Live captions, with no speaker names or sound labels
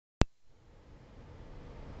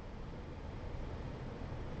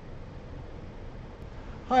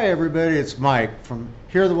Hi everybody, it's Mike from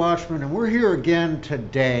Here the Watchman, and we're here again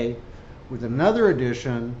today with another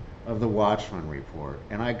edition of the Watchman Report.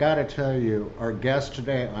 And I gotta tell you, our guest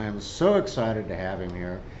today, I am so excited to have him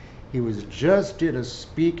here. He just did a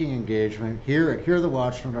speaking engagement here at Here the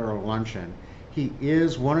Watchman at our luncheon. He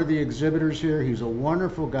is one of the exhibitors here. He's a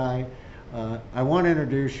wonderful guy. I want to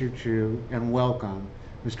introduce you to and welcome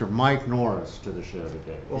Mr. Mike Norris to the show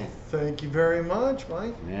today. Well, thank you very much,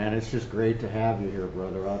 Mike. Man, it's just great to have you here,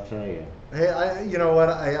 brother, I'll tell you. Hey, you know what?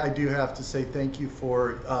 I do have to say thank you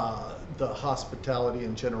for the hospitality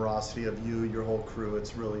and generosity of you, your whole crew.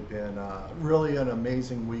 It's really been really an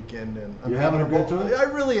amazing weekend, and You having a good time? I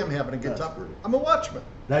really am having a good time. Great. I'm a watchman.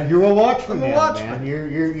 Now you're a watchman. I'm a now, watchman. Man.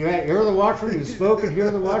 You're the watchman. You spoke and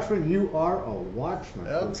Here the Watchman. You are a watchman.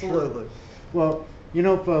 Absolutely. Sure. Well, you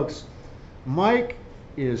know, folks, Mike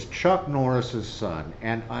is Chuck Norris's son,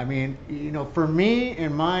 and I mean, you know, for me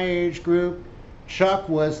in my age group, Chuck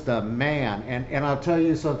was the man. And I'll tell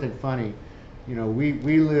you something funny. You know, we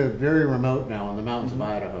live very remote now in the mountains of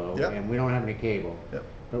Idaho, Yep. and we don't have any cable. Yep.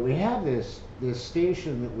 But we have this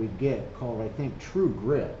station that we get called, I think, True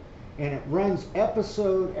Grit, and it runs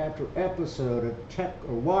episode after episode of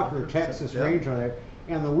Walker, Texas Yep. Ranger.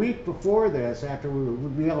 And the week before this, after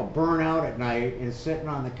we'd be able to burn out at night and sitting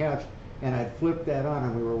on the couch, and I'd flip that on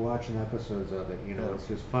and we were watching episodes of it. You know, it's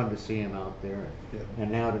just fun to see him out there.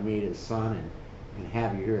 And now to meet his son and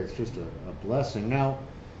have you here, it's just a blessing. Now,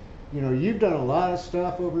 you know, you've done a lot of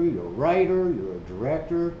stuff over here. You're a writer, you're a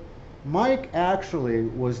director. Mike actually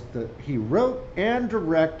he wrote and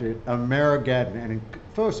directed Amerigeddon. And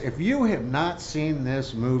folks, if you have not seen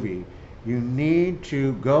this movie, you need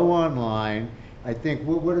to go online. I think,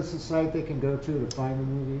 what is the site they can go to find the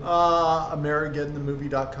movie?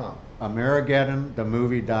 AmerigeddonTheMovie.com.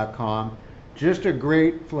 AmerigeddonTheMovie.com. Just a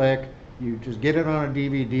great flick. You just get it on a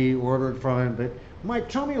DVD, order it from him. But Mike,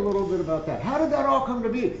 tell me a little bit about that. How did that all come to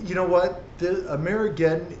be? You know what?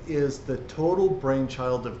 Amerigeddon is the total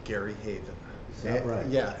brainchild of Gary Haven. Is that right?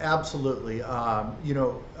 Yeah, absolutely. You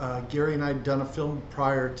know, Gary and I had done a film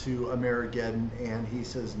prior to Amerigeddon, and he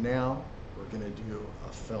says, now we're going to do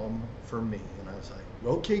a film for me. And I was like,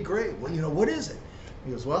 okay, great. Well, you know, what is it? He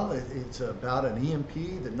goes, well, it's about an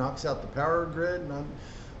EMP that knocks out the power grid. And I'm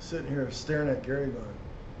sitting here staring at Gary going,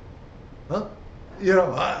 huh? You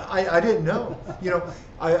know, I didn't know. You know,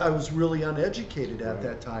 I was really uneducated at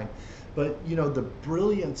that time. But, you know, the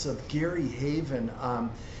brilliance of Gary Haven,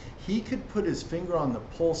 he could put his finger on the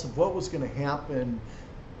pulse of what was going to happen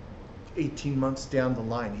 18 months down the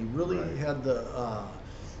line. He really had the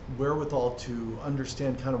wherewithal to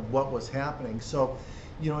understand kind of what was happening. So,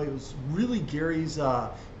 you know, it was really Gary's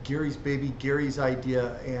baby, Gary's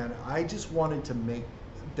idea, and I just wanted to make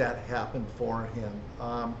that happen for him.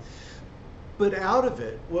 But out of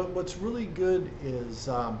it, what's really good is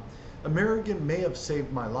American may have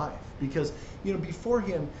saved my life because, you know,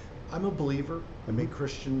 beforehand, I'm a believer. I make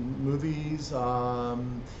Christian movies. You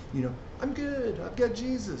know, I'm good. I've got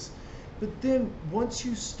Jesus. But then once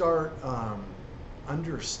you start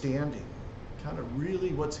understanding kind of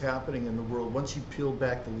really what's happening in the world, once you peel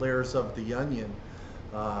back the layers of the onion,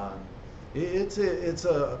 it's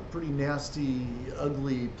a pretty nasty,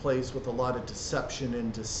 ugly place with a lot of deception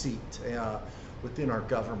and deceit within our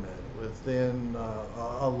government, within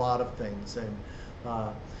a lot of things. And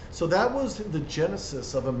so that was the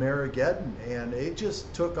genesis of Amerigeddon, and it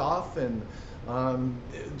just took off, and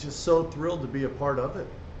just so thrilled to be a part of it.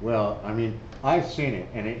 Well, I mean, I've seen it,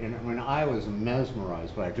 and when I was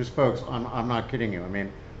mesmerized by it. Just folks, I'm not kidding you. I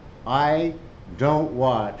mean, I don't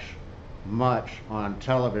watch much on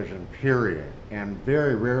television, period, and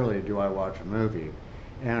very rarely do I watch a movie.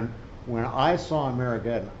 And when I saw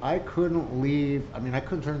Amerigeddon, I couldn't leave. I mean, I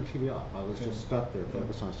couldn't turn the TV off. I was just stuck there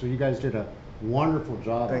focused on it. So you guys did a wonderful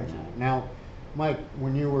job on that. Now, Mike,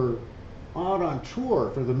 when you were out on tour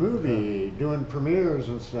for the movie, doing premieres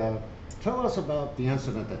and stuff, tell us about the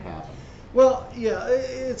incident that happened. Well, yeah,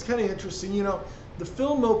 it's kind of interesting. You know, the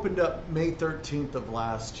film opened up May 13th of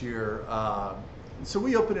last year. So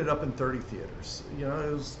we opened it up in 30 theaters. You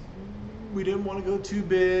know, we didn't want to go too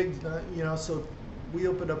big, you know, so we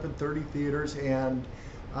opened up in 30 theaters, and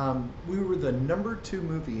we were the #2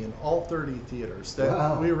 movie in all 30 theaters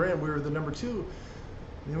that we were in. We were the #2.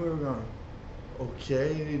 And we were going,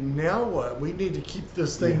 okay, now what? We need to keep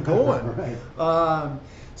this thing going.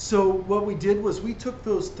 So what we did was we took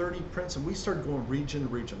those 30 prints and we started going region to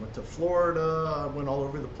region. Went to Florida, went all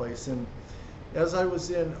over the place. And as I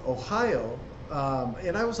was in Ohio,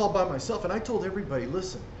 and I was all by myself, and I told everybody,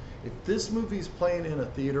 listen, if this movie's playing in a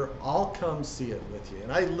theater, I'll come see it with you.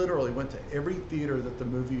 And I literally went to every theater that the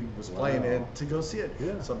movie was playing in to go see it.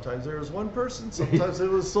 Yeah. Sometimes there was one person, sometimes it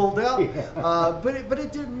was sold out. Yeah. But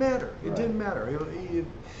it didn't matter. It didn't matter.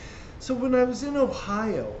 So when I was in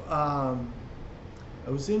Ohio, I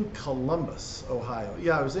was in Columbus, Ohio.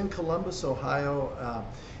 Yeah, I was in Columbus, Ohio,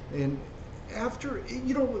 and after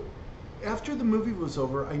the movie was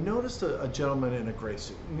over, I noticed a gentleman in a gray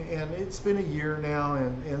suit, and it's been a year now,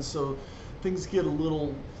 and so things get a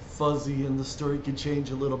little fuzzy, and the story could change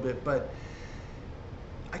a little bit, but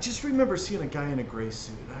I just remember seeing a guy in a gray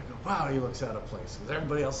suit, and I go, wow, he looks out of place, because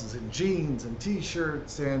everybody else is in jeans and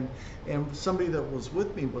t-shirts, and somebody that was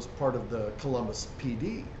with me was part of the Columbus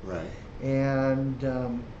PD. Right. And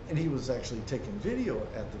he was actually taking video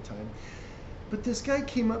at the time. But this guy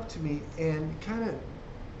came up to me and kind of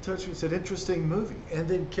touched me and said, interesting movie, and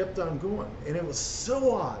then kept on going. And it was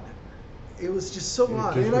so odd. It was just so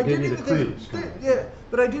odd. And I didn't even think,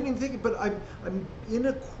 but I didn't even think it. But I'm in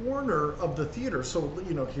a corner of the theater, so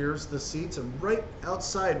here's the seats, and right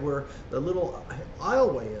outside where the little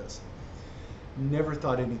aisleway is. Never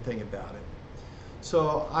thought anything about it.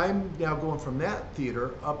 So I'm now going from that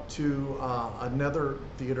theater up to another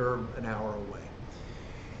theater an hour away.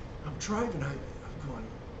 I'm driving. I'm going,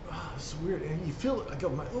 oh, this is weird. And you feel, I go,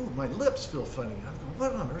 my lips feel funny. I go,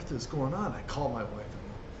 what on earth is going on? I call my wife.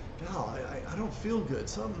 I go, Gal, I don't feel good.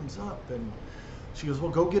 Something's up. And she goes,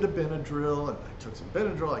 well, go get a Benadryl. And I took some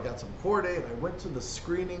Benadryl. I got some Cordate. I went to the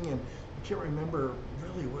screening, and I can't remember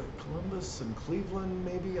really what, Columbus and Cleveland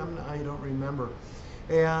maybe. I don't remember.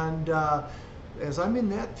 And as I'm in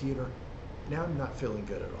that theater, now I'm not feeling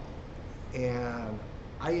good at all. And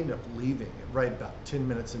I end up leaving right about 10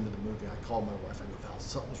 minutes into the movie. I call my wife. I go, Val,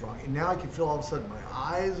 something's wrong. And now I can feel all of a sudden my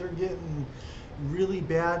eyes are getting really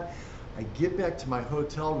bad. I get back to my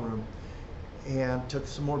hotel room and took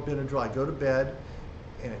some more Benadryl. I go to bed.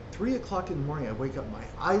 And at 3 o'clock in the morning, I wake up. My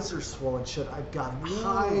eyes are swollen shut. I've got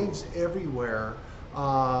hives everywhere.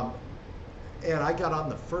 And I got on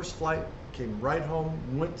the first flight, came right home,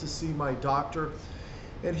 went to see my doctor,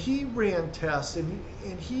 and he ran tests, and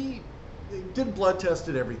he did a blood test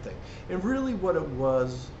and everything. And really what it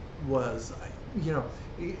was, like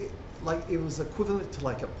it was equivalent to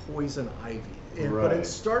like a poison ivy. But it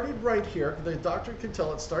started right here. The doctor could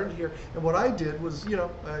tell it started here. And what I did was, I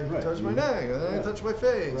touched my neck, and then I touched my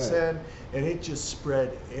face, and it just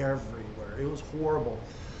spread everywhere. It was horrible.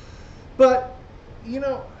 But,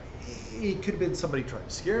 it could have been somebody trying to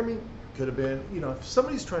scare me. Could have been, if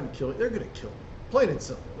somebody's trying to kill you, they're going to kill me. Plain and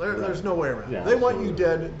simple. There's no way around. Yeah, they want you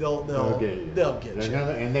dead. They'll get you.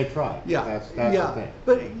 And they try. Yeah, that's the thing.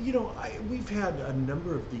 But we've had a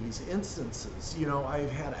number of these instances.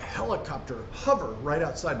 I've had a helicopter hover right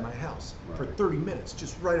outside my house for 30 minutes,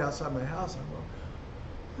 just right outside my house. I'm going,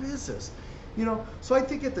 what is this? So I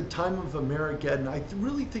think at the time of Amerigeddon, I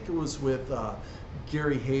really think it was with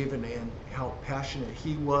Gary Haven and how passionate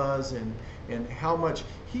he was, and how much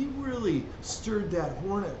he really stirred that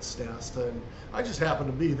hornet's nest. And I just happened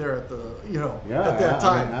to be there at the at that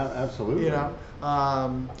time. Absolutely.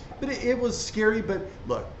 But it was scary. But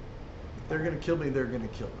look, if they're going to kill me, they're going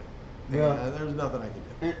to kill me. Yeah. There's nothing I can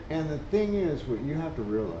do. And the thing is, what you have to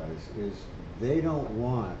realize is they don't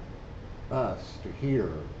want us to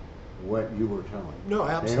hear what you were telling. No,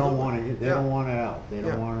 absolutely. They don't want to. They don't want it out. They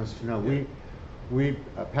don't want us to know. Yeah. We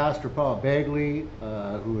Pastor Paul Bagley,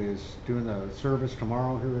 who is doing the service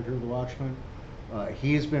tomorrow here at the Watchmen,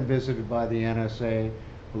 he's been visited by the NSA.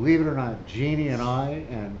 Believe it or not, Jeannie and I,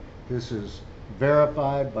 and this is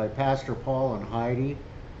verified by Pastor Paul and Heidi,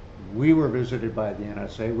 we were visited by the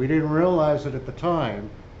NSA. We didn't realize it at the time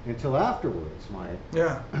until afterwards, Mike.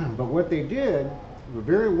 Yeah. But what they did, a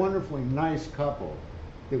very wonderfully nice couple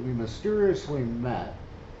that we mysteriously met,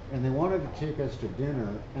 and they wanted to take us to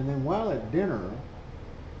dinner, and then while at dinner,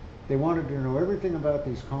 they wanted to know everything about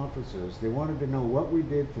these conferences. They wanted to know what we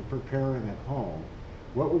did for preparing at home.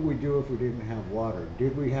 What would we do if we didn't have water?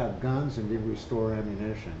 Did we have guns, and did we store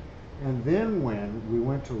ammunition? And then when we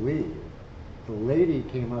went to leave, the lady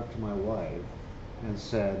came up to my wife and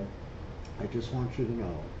said, I just want you to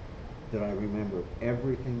know that I remember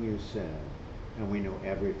everything you said, and we know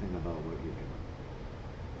everything about what you're doing.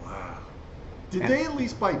 Wow. Did they at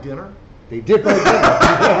least buy dinner? They did buy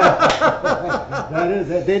dinner.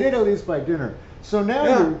 They did at least buy dinner. So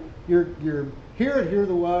now you're here at Hear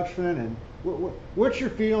the Watchmen, and what's your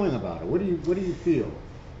feeling about it? What do you feel?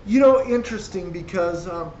 Interesting, because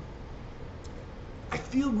I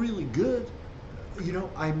feel really good.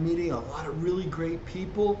 I'm meeting a lot of really great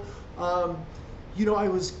people. I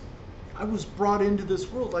I was brought into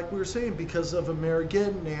this world, like we were saying, because of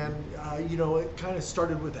Amerigeddon, and you know, it kind of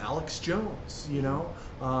started with Alex Jones, you know,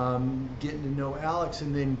 getting to know Alex,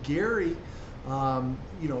 and then Gary.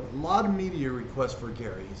 You know, a lot of media requests for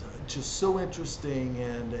Gary. He's just so interesting,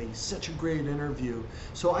 and he's such a great interview.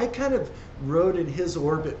 So I kind of rode in his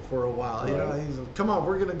orbit for a while. You know, he's like, come on,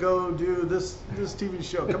 we're going to go do this TV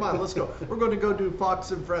show. Come on, let's go. We're going to go do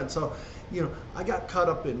Fox and Friends. So, you know, I got caught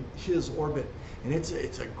up in his orbit, and it's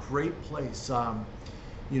a great place.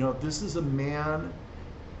 You know, this is a man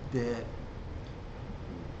that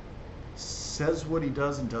says what he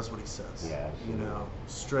does and does what he says. Yeah, you know,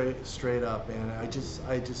 straight up, and I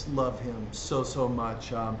just love him so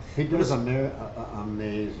much. He does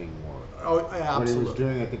amazing work. Oh, absolutely. What he was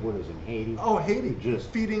doing, I think, what is in Haiti? Oh, Haiti,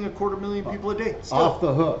 just feeding 250,000 people a day. Still. Off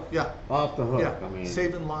the hook. Yeah. Off the hook. Yeah. I mean,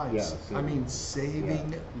 saving lives. Yeah,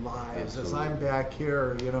 saving lives. Absolutely. As I'm back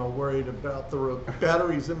here, you know, worried about the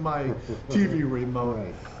batteries in my TV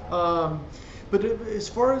remote. Right. But as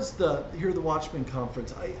far as the Watchmen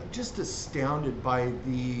conference, I'm just astounded by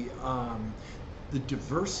the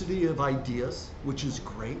diversity of ideas, which is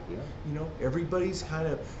great. Yeah. You know, everybody's kind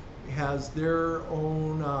of has their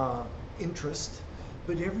own interest,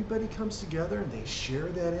 but everybody comes together and they share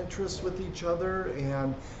that interest with each other,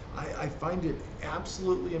 and I find it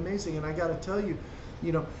absolutely amazing. And I got to tell you,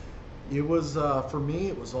 you know, it was for me,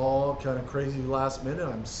 it was all kind of crazy last minute.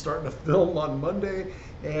 I'm starting to film on Monday,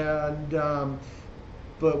 and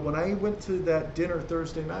but when I went to that dinner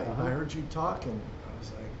Thursday night, I heard you talk, and I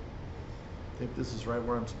was like, I think this is right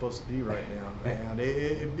where I'm supposed to be right now. And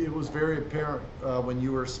it was very apparent when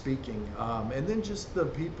you were speaking, and then just the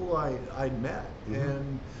people I met,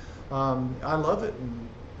 and I love it. And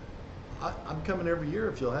I'm coming every year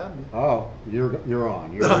if you'll have me. Oh, you're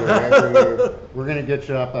on. You're here every year. We're gonna get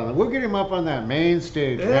you up on. We'll get him up on that main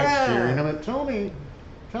stage next year. You know, but tell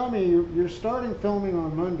me, you're starting filming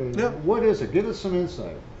on Monday. Yep. What is it? Give us some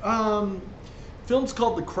insight. Film's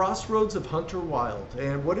called The Crossroads of Hunter Wild,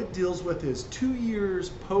 and what it deals with is 2 years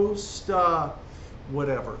post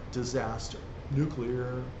whatever disaster,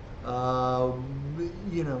 nuclear,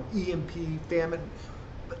 you know, EMP, famine,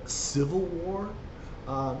 civil war.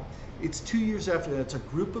 It's 2 years after that. It's a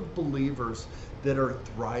group of believers that are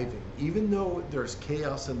thriving. Even though there's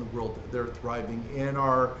chaos in the world, they're thriving. And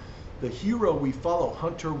the hero we follow,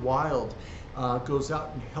 Hunter Wild, goes out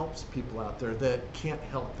and helps people out there that can't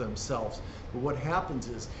help themselves. But what happens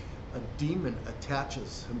is a demon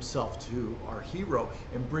attaches himself to our hero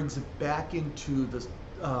and brings it back into the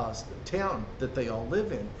town that they all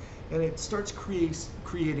live in. And it starts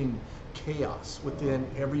creating chaos within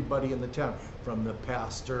everybody in the town, from the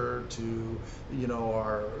pastor to, you know,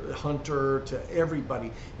 our hunter to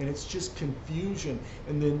everybody, and it's just confusion.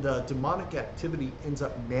 And then the demonic activity ends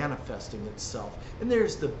up manifesting itself, and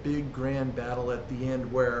there's the big grand battle at the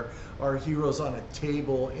end where our hero's on a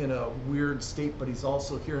table in a weird state, but he's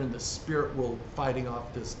also here in the spirit world fighting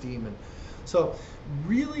off this demon. So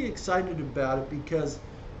really excited about it because,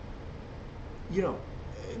 you know,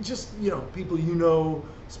 just, you know, people, you know,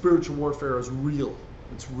 spiritual warfare is real.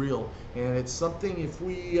 It's real, and it's something, if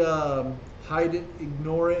we hide it,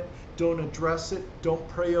 ignore it, don't address it, don't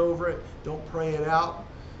pray over it, don't pray it out,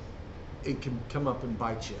 it can come up and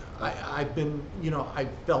bite you. I've been, you know, I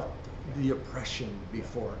felt the oppression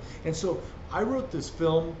before, and so I wrote this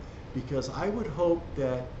film because I would hope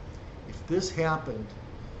that if this happened,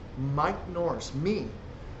 Mike Norris, me,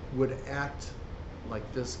 would act like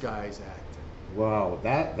this guy's acting. Wow,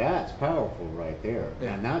 that's powerful right there.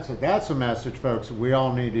 Yeah. And that's a message, folks, we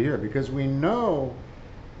all need to hear, because we know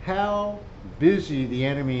how busy the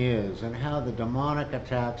enemy is and how the demonic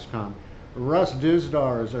attacks come. Russ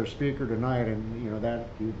Dizdar is our speaker tonight, and you know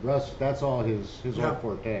Russ, that's all his old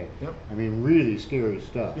forte. Yep. I mean, really scary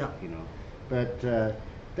stuff. Yeah. You know, but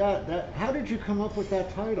that how did you come up with that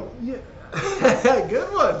title? Yeah,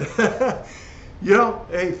 good one. You know,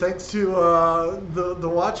 hey, thanks to the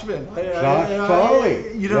Watchmen. Josh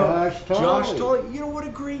Tolley. You know, Josh Tolley. You know what a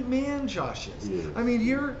great man Josh is. Yes. I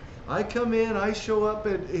mean, I come in, I show up,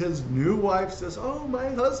 and his new wife says, "Oh, my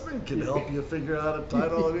husband can help you figure out a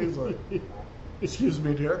title," and he's like, "Excuse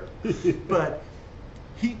me, dear," but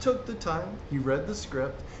he took the time. He read the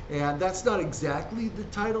script, and that's not exactly the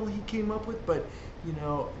title he came up with, but you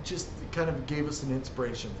know, just kind of gave us an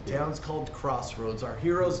inspiration. The town's called Crossroads. Our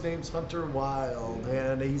hero's name's Hunter Wild,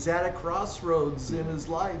 and he's at a crossroads in his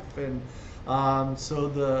life, and so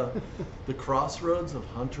the Crossroads of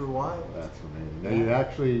Hunter Wild. That's amazing. Now, you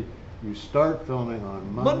actually You start filming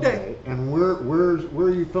on Monday. And where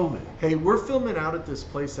are you filming? Hey, we're filming out at this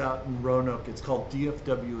place out in Roanoke. It's called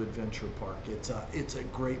DFW Adventure Park. It's a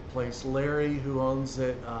great place. Larry, who owns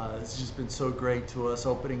it, has just been so great to us,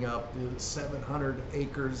 opening up 700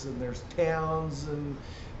 acres, and there's towns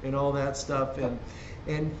and all that stuff.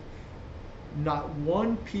 And not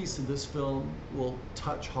one piece of this film will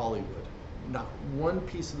touch Hollywood. Not one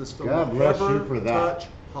piece of this film God will bless ever you for that. touch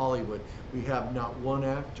Hollywood. We have not one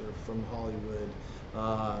actor from Hollywood,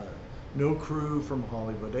 no crew from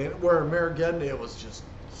Hollywood. And where Amerigeddon, it was just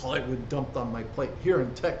Hollywood dumped on my plate here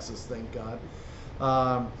in Texas, thank God.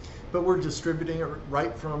 But we're distributing it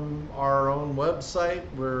right from our own website.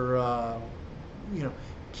 We're,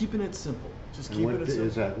 keeping it simple. Just keeping it simple.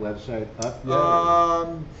 Is that website up yet?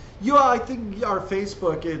 Yeah, I think our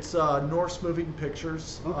Facebook, it's Norris Moving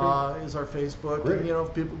Pictures is our Facebook. Great. And,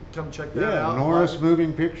 if people come check that out. Norris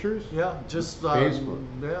Moving Pictures? Yeah, just Facebook.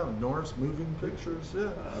 Yeah, Norris Moving Pictures.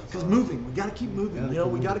 Yeah, because moving, we got to keep moving.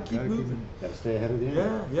 We got to keep moving. Got to stay ahead of the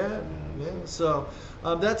game. Yeah. So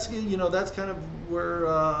that's kind of where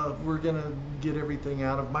we're gonna get everything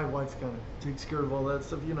out of. My wife kind of takes care of all that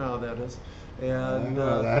stuff. You know how that is. And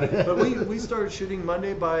but we started shooting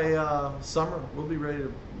Monday. By summer, we'll be ready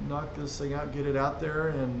to knock this thing out, get it out there.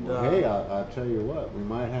 And hey, I'll tell you what, we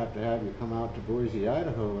might have to have you come out to Boise,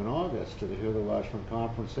 Idaho in August to the Hear the Watchmen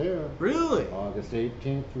conference there. Really? August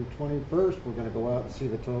 18th through 21st, we're going to go out and see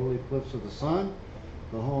the total eclipse of the sun,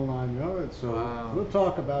 the whole 9 yards. So we'll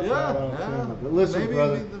talk about that out there. But listen,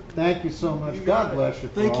 brother, thank you so much. God bless you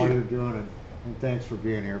for all you're doing, and thanks for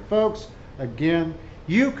being here, folks. Again,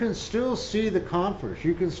 you can still see the conference.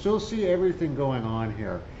 You can still see everything going on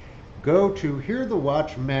here. Go to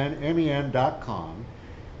hearthewatchmen.com.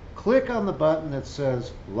 Click on the button that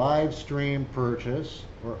says live stream purchase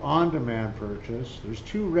or on demand purchase. There's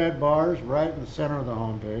 2 red bars right in the center of the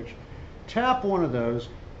homepage. Tap one of those.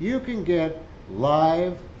 You can get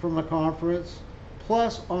live from the conference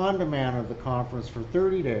plus on demand of the conference for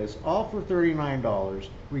 30 days, all for $39.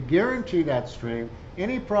 We guarantee that stream.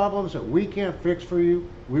 Any problems that we can't fix for you,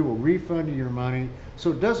 we will refund you your money. So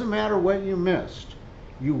it doesn't matter what you missed.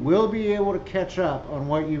 You will be able to catch up on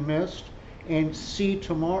what you missed and see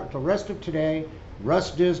tomorrow, the rest of today,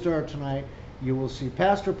 Russ Dizdar tonight. You will see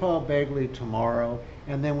Pastor Paul Begley tomorrow,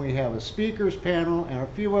 and then we have a speakers panel and a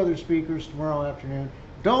few other speakers tomorrow afternoon.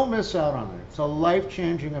 Don't miss out on it. It's a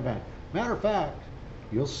life-changing event. Matter of fact,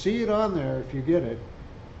 you'll see it on there if you get it.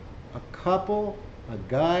 A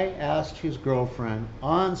guy asked his girlfriend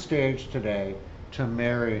on stage today to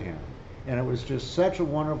marry him. And it was just such a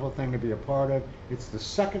wonderful thing to be a part of. It's the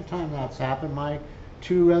second time that's happened, Mike.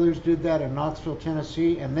 2 others did that in Knoxville,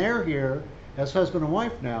 Tennessee, and they're here as husband and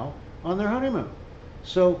wife now on their honeymoon.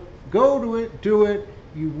 So go to it, do it.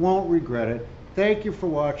 You won't regret it. Thank you for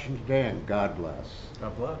watching today, and God bless.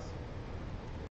 God bless.